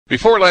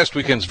Before last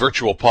weekend's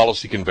virtual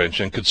policy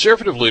convention,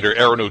 Conservative leader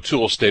Erin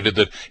O'Toole stated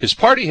that his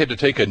party had to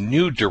take a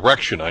new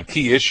direction on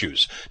key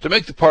issues to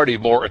make the party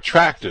more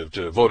attractive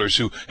to voters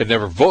who had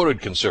never voted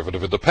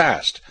Conservative in the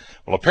past.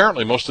 Well,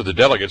 apparently most of the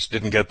delegates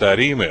didn't get that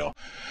email.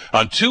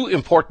 On two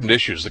important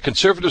issues, the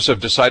Conservatives have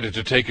decided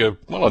to take a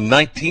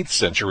 19th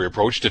century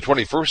approach to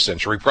 21st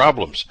century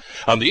problems.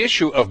 On the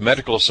issue of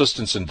medical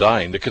assistance in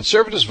dying, the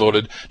Conservatives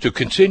voted to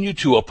continue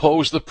to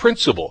oppose the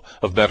principle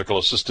of medical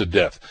assisted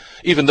death,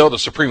 even though the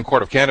Supreme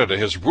Court of Canada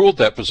has ruled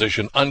that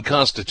position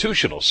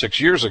unconstitutional 6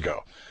 years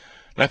ago.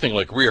 Nothing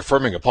like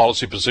reaffirming a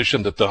policy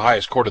position that the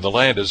highest court in the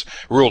land has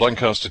ruled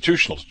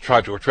unconstitutional to try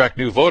to attract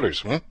new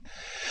voters.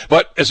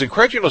 But as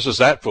incredulous as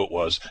that vote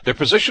was, their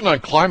position on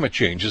climate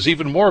change is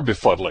even more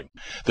befuddling.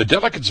 The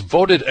delegates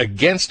voted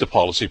against a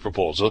policy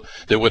proposal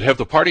that would have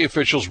the party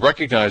officials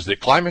recognize that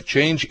climate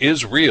change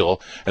is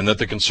real and that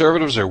the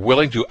Conservatives are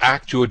willing to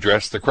act to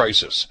address the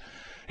crisis.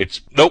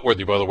 It's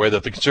noteworthy, by the way,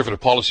 that the Conservative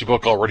policy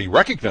book already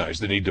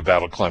recognized the need to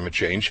battle climate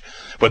change,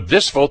 but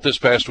this vote this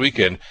past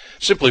weekend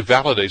simply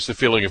validates the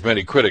feeling of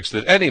many critics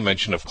that any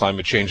mention of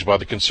climate change by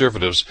the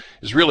Conservatives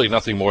is really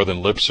nothing more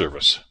than lip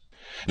service.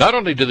 Not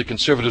only did the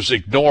Conservatives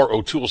ignore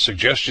O'Toole's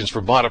suggestions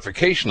for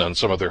modification on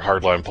some of their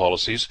hardline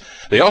policies,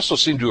 they also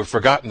seem to have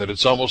forgotten that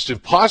it's almost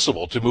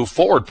impossible to move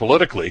forward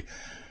politically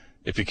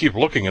if you keep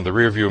looking in the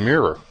rearview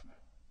mirror.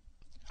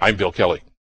 I'm Bill Kelly.